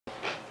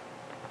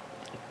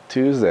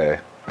Tuesday.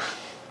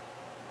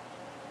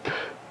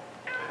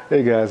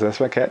 Hey guys, that's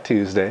my cat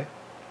Tuesday.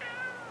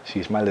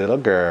 She's my little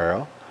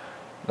girl.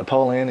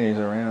 Napoleon is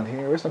around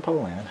here. Where's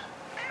Napoleon?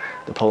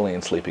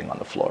 Napoleon's sleeping on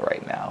the floor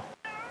right now.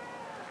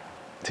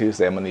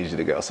 Tuesday, I'm gonna need you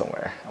to go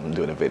somewhere. I'm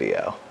doing a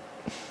video.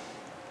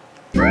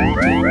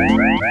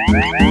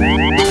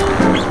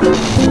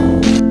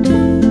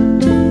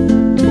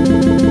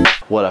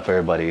 What up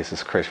everybody, this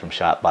is Chris from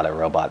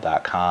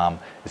shopbytherobot.com.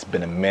 It's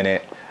been a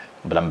minute,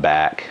 but I'm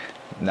back.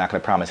 I'm not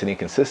gonna promise any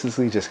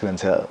consistency, just gonna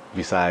tell,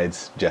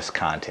 besides just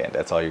content.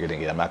 That's all you're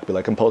gonna get. I'm not gonna be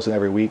like, I'm posting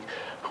every week.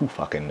 Who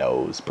fucking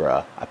knows,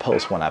 bruh? I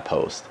post when I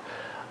post.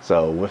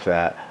 So with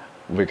that,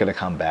 we're gonna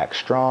come back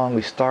strong.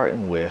 We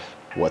starting with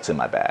what's in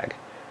my bag.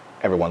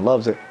 Everyone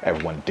loves it,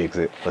 everyone digs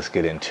it. Let's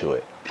get into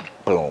it.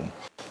 Boom.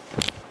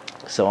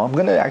 So I'm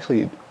gonna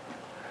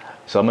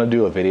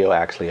do a video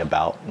actually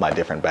about my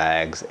different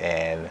bags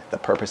and the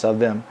purpose of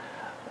them.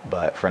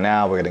 But for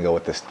now, we're gonna go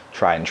with this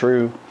tried and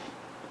true.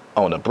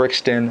 Own a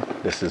Brixton.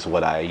 This is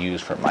what I use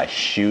for my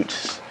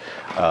shoots.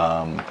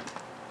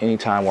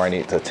 Anytime where I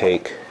need to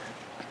take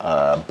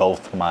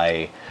both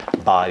my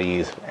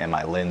bodies and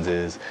my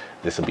lenses,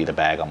 this will be the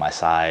bag on my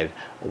side.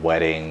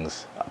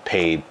 Weddings,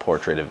 paid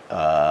portraits,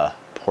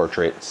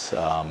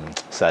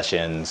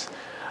 sessions,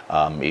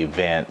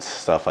 events,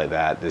 stuff like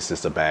that. This is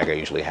the bag I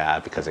usually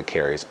have because it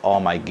carries all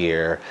my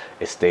gear.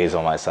 It stays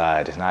on my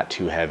side. It's not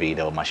too heavy,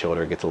 though my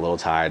shoulder gets a little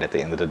tired at the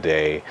end of the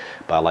day,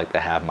 but I like to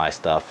have my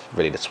stuff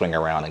ready to swing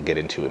around and get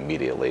into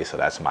immediately. So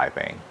that's my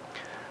thing.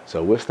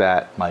 So with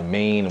that, my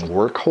main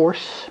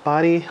workhorse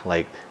body,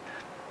 like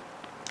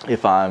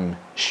if I'm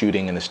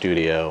shooting in the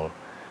studio,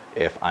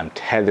 if I'm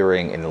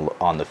tethering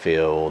on the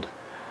field,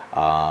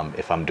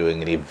 if I'm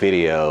doing any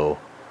video,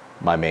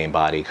 my main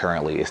body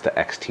currently is the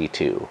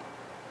XT2.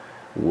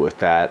 With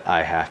that,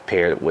 I have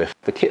paired it with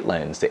the kit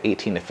lens, the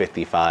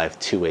 18-55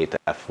 2.8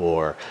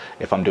 f4.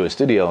 If I'm doing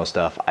studio and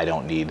stuff, I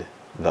don't need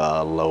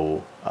the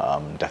low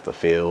depth of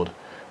field,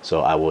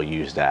 so I will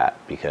use that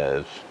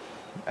because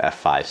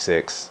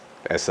f5.6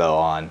 SL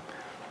on,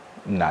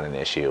 not an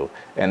issue,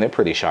 and they're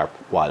pretty sharp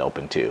wide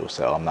open too.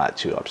 So I'm not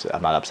too upset.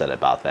 I'm not upset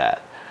about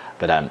that.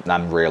 But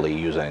I'm rarely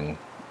using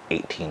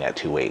 18 at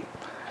 2.8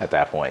 at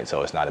that point,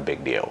 so it's not a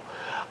big deal.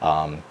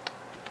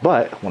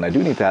 But when I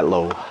do need that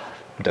low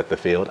depth of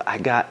field, I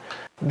got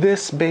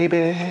this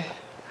baby.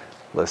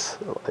 Let's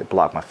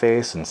block my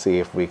face and see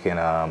if we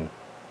can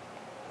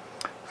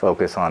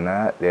focus on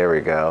that. There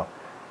we go.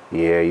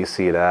 Yeah, you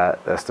see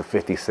that? That's the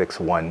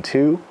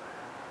 5612.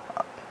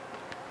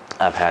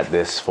 I've had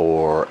this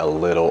for a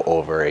little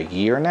over a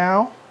year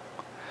now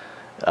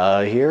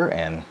here,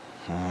 and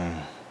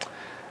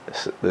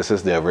this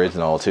is the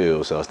original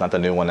too, so it's not the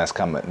new one that's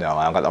coming. No,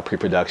 I don't got no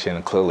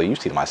pre-production. Clearly, you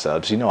see my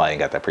subs, you know I ain't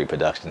got that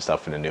pre-production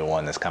stuff for the new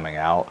one that's coming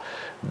out.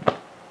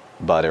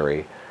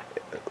 Buttery.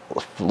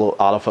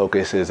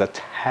 Autofocus is a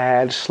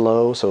tad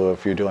slow, so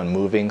if you're doing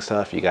moving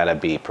stuff, you gotta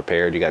be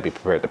prepared. You gotta be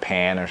prepared to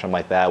pan or something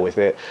like that with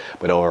it.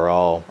 But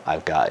overall,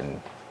 I've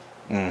gotten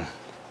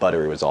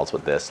buttery results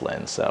with this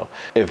lens. So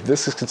if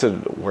this is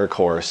considered a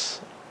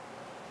workhorse,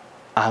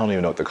 I don't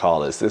even know what to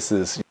call this. This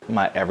is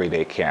my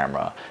everyday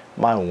camera,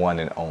 my one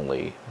and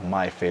only,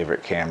 my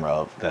favorite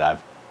camera that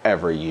I've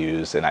ever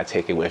used, and I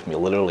take it with me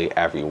literally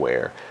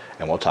everywhere.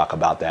 And we'll talk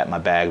about that in my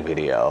bag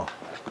video.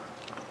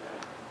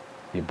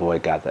 Your boy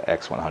got the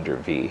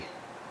X100V.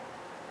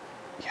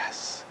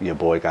 Yes, your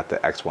boy got the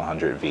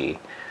X100V.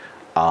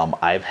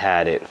 I've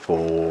had it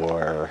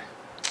for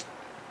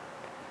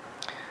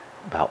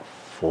about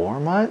 4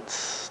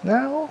 months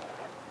now.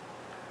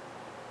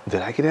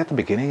 Did I get it at the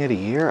beginning of the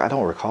year? I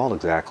don't recall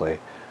exactly,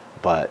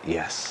 but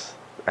yes,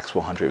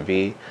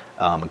 X100V.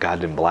 Got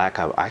it in black.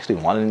 I actually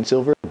wanted it in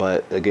silver,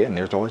 but again,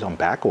 there's always on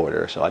back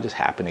order. So I just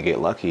happened to get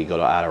lucky, go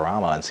to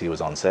Adorama and see it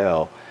was on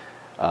sale.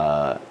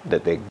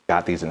 That they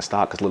got these in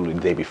stock, because literally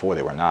the day before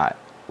they were not.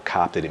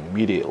 Copped it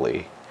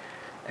immediately,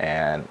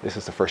 and this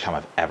is the first time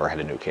I've ever had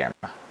a new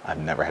camera. I've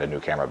never had a new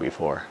camera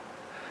before.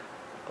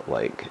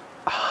 Like,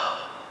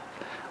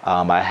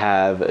 I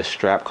have a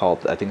strap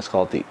called, I think it's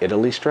called the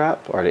Italy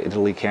strap, or the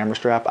Italy camera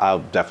strap. I'll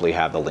definitely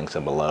have the links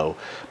in below,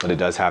 but it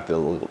does have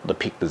the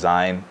peak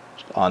design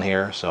on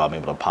here, so I'm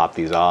able to pop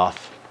these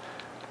off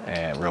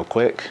and real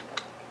quick,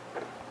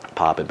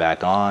 pop it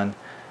back on.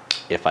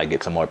 If I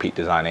get some more peak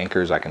design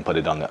anchors, I can put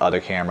it on the other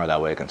camera. That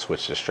way I can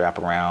switch the strap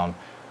around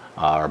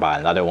or buy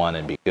another one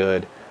and be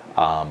good.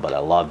 But I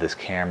love this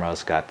camera.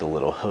 It's got the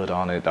little hood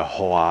on it, the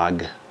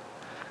Hoag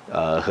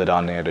hood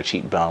on there, the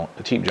cheap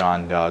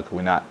John dog.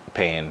 We're not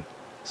paying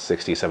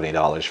 $60,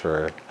 $70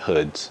 for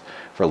hoods,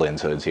 for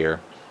lens hoods here.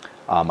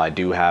 I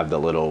do have the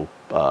little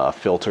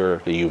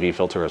filter, the UV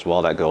filter as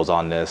well that goes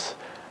on this,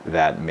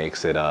 that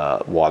makes it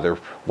water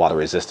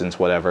resistance,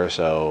 whatever.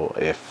 So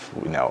if,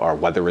 you know, or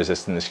weather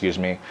resistant, excuse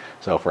me.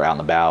 So if we're out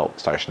and about,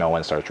 starts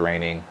snowing, starts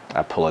raining,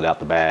 I pull it out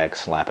the bag,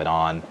 slap it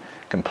on.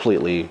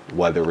 Completely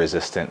weather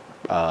resistant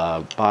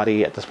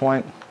body at this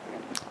point.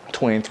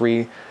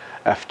 23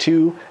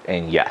 f2,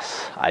 and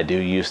yes, I do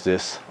use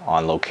this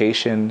on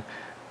location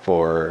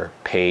for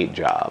paid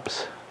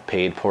jobs,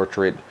 paid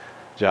portrait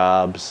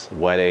jobs,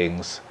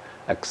 weddings,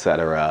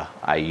 etc.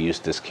 I use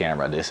this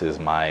camera. This is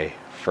my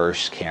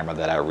first camera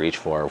that I reach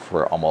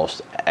for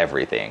almost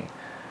everything.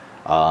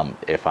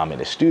 If I'm in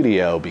a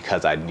studio,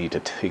 because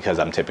because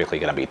I'm typically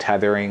going to be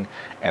tethering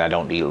and I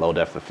don't need low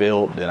depth of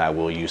field, then I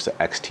will use the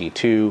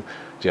XT2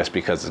 just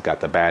because it's got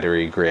the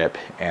battery grip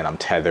and I'm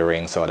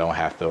tethering, so I don't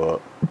have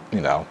to,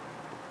 you know,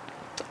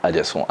 I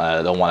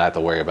don't want to have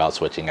to worry about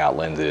switching out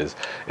lenses.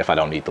 If I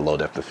don't need the low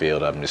depth of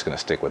field, I'm just going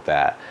to stick with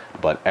that.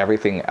 But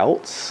everything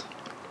else,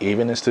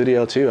 even in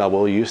studio too, I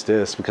will use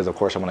this because of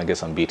course I want to get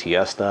some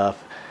BTS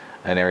stuff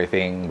and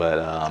everything.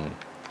 But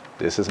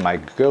this is my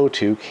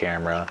go-to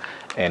camera,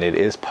 and it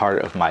is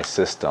part of my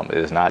system. It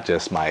is not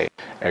just my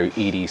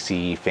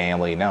EDC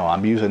family. No,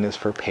 I'm using this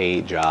for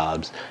paid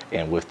jobs,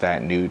 and with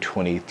that new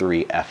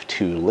 23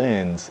 f2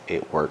 lens,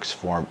 it works,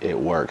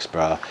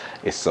 bruh.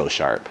 It's so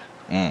sharp.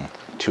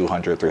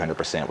 200,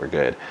 300%, we're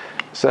good.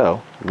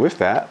 So with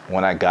that,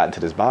 when I got into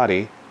this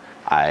body,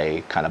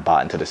 I kind of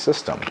bought into the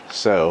system.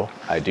 So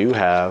I do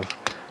have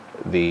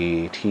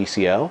the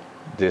TCL.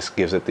 This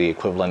gives it the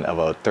equivalent of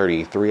a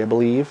 33, I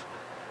believe.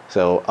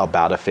 So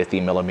about a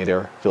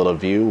 50mm field of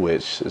view,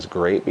 which is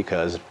great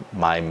because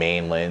my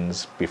main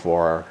lens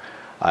before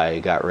I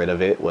got rid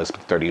of it was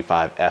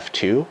 35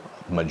 f2.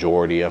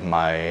 Majority of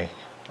my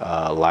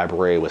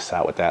library was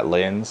sat with that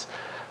lens.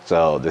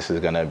 So this is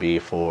gonna be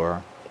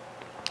for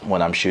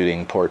when I'm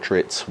shooting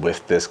portraits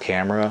with this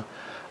camera.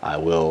 I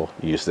will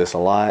use this a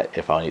lot.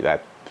 If I need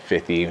that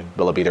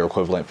 50mm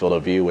equivalent field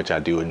of view, which I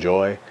do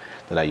enjoy,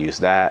 then I use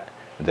that.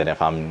 And then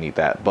if I need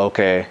that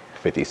bokeh,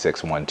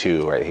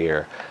 56-1.2 right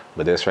here.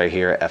 But this right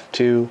here,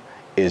 f2,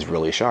 is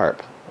really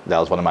sharp. That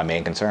was one of my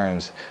main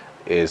concerns,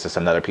 is just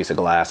another piece of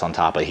glass on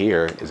top of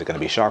here. Is it gonna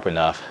be sharp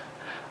enough?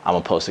 I'm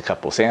gonna post a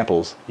couple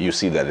samples. You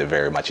see that it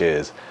very much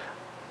is.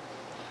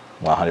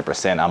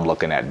 100%, I'm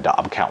looking at,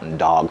 I'm counting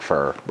dog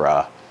fur,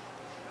 bruh.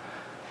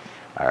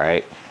 All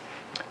right,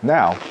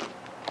 now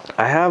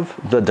I have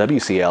the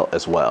WCL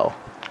as well.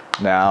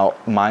 Now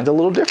mine's a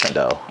little different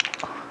though.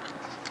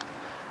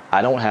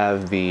 I don't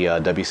have the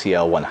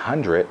WCL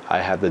 100, I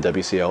have the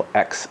WCL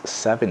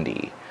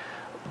X70.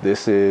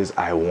 This is,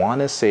 I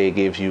wanna say it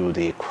gives you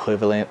the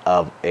equivalent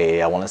of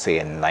a, I wanna say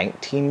a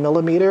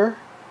 19mm,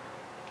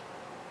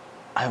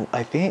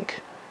 I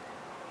think,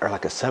 or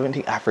like a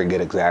 17, I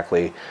forget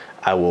exactly.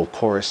 I will of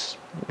course,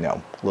 you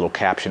know, little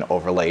caption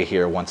overlay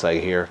here once I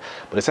hear,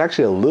 but it's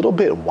actually a little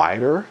bit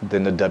wider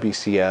than the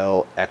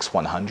WCL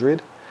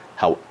X100.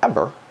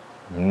 However,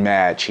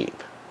 mad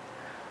cheap.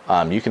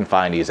 You can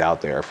find these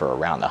out there for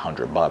around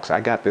 $100. I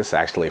got this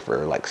actually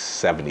for like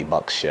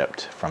 $70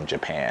 shipped from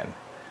Japan.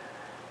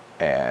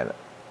 And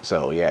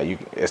so yeah,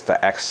 it's the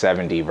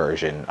X70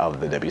 version of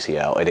the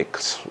WCL, and it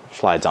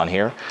slides on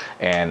here.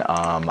 And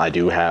I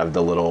do have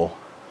the little,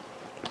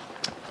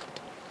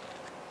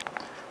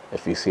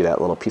 if you see that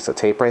little piece of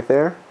tape right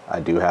there, I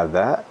do have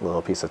that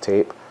little piece of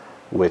tape,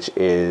 which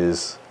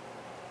is,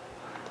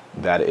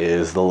 that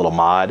is the little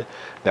mod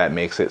that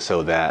makes it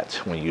so that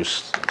when you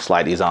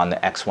slide these on the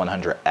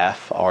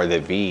X100F or the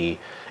V,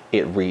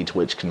 it reads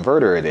which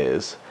converter it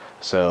is.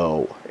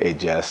 So it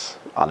just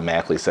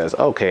automatically says,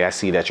 okay, I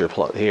see that you're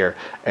plugged here,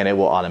 and it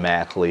will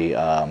automatically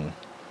adjust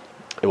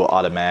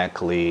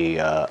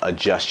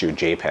your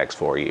JPEGs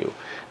for you.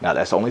 Now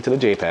that's only to the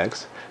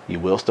JPEGs. You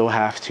will still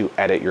have to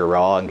edit your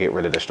RAW and get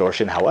rid of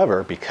distortion.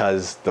 However,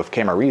 because the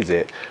camera reads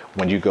it,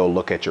 when you go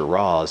look at your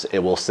RAWs, it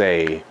will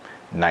say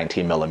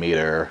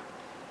 19mm,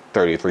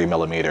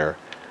 33mm,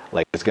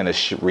 like it's gonna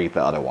read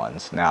the other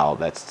ones. Now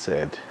that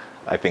said,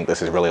 I think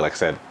this is really, like I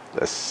said,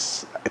 I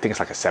think it's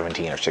like a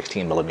 17 or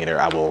 16mm.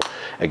 I will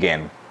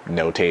again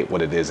notate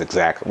what it is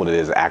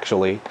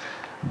actually,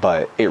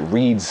 but it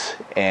reads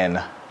in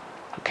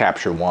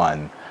Capture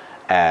One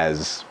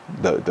as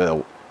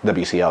the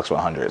WCL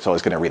X100, so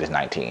it's going to read as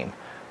 19,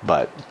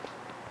 but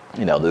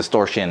you know, the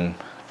distortion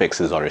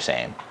fixes are the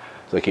same,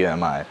 so keep that in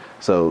mind.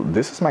 So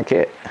this is my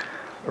kit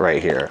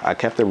right here. I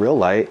kept it real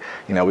light.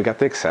 You know, we got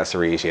the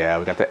accessories, yeah,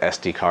 we got the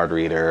SD card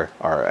reader,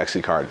 or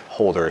SD card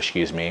holder,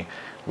 excuse me.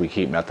 We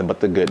keep nothing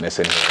but the goodness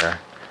in here.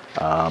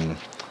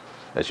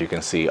 As you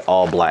can see,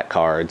 all black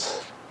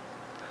cards,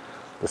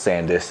 the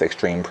SanDisk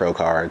Extreme Pro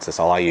cards, that's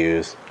all I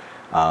use.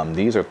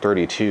 These are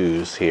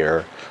 32s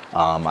here.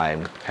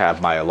 I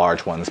have my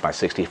large ones, my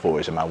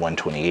 64s and my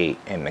 128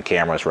 in the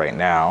cameras right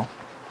now.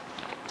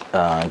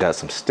 Got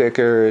some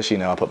stickers, you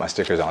know, I put my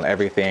stickers on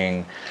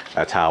everything.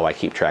 That's how I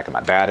keep track of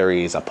my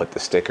batteries. I put the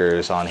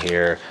stickers on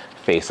here.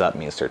 Face up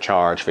means they're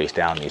charged, face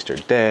down means they're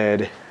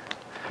dead.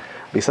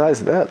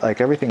 Besides that, like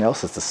everything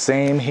else is the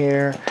same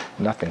here.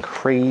 Nothing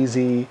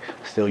crazy.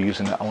 Still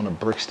using the Ona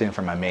Brixton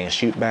for my main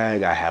shoot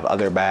bag. I have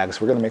other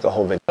bags. We're gonna make a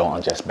whole video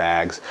on just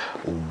bags,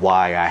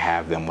 why I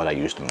have them, what I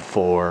use them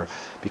for,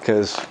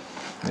 because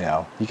you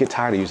know, you get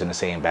tired of using the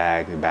same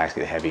bag, the bags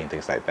get heavy and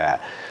things like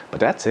that. But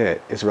that's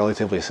it. It's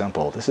relatively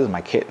simple. This is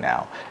my kit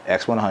now.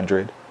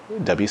 X100,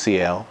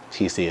 WCL,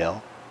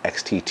 TCL,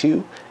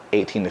 XT2,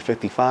 18 to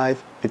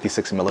 55,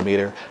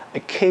 56mm.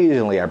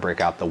 Occasionally I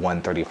break out the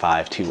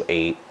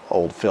 135-8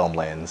 old film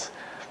lens,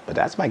 But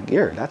that's my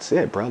gear. That's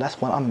it, bro.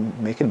 That's what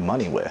I'm making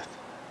money with.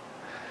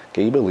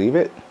 Can you believe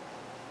it?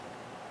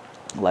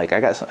 Like,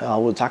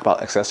 we'll talk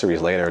about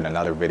accessories later in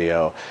another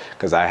video,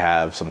 because I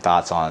have some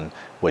thoughts on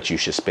what you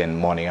should spend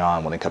money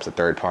on when it comes to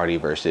third party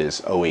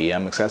versus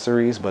OEM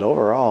accessories. But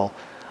overall,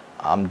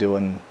 I'm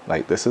doing,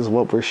 like, this is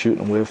what we're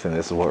shooting with and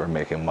this is what we're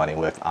making money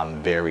with.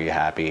 I'm very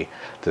happy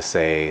to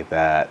say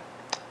that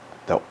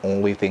the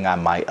only thing I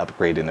might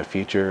upgrade in the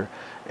future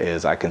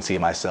is I can see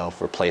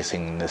myself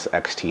replacing this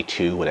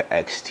X-T2 with an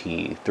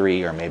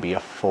X-T3 or maybe a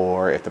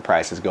 4 if the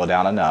prices go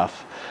down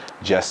enough,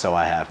 just so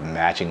I have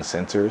matching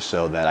sensors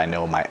so that I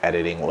know my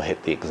editing will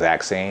hit the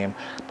exact same,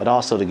 but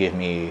also to give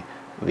me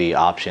the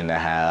option to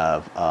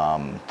have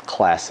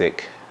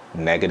classic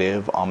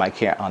negative on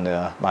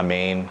my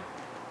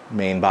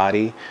main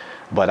body.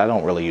 But I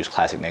don't really use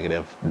classic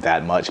negative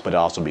that much, but it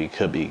also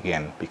could be,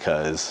 again,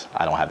 because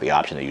I don't have the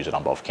option to use it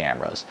on both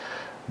cameras.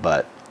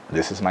 But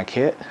this is my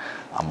kit.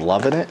 I'm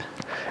loving it.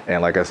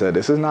 And like I said,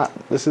 this is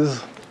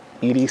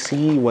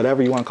EDC,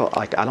 whatever you want to call it.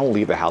 Like, I don't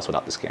leave the house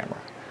without this camera.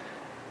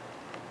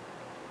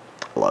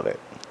 Love it.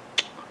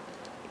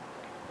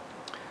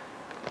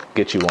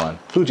 Get you one.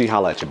 Fuji,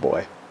 holla at your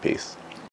boy. Peace.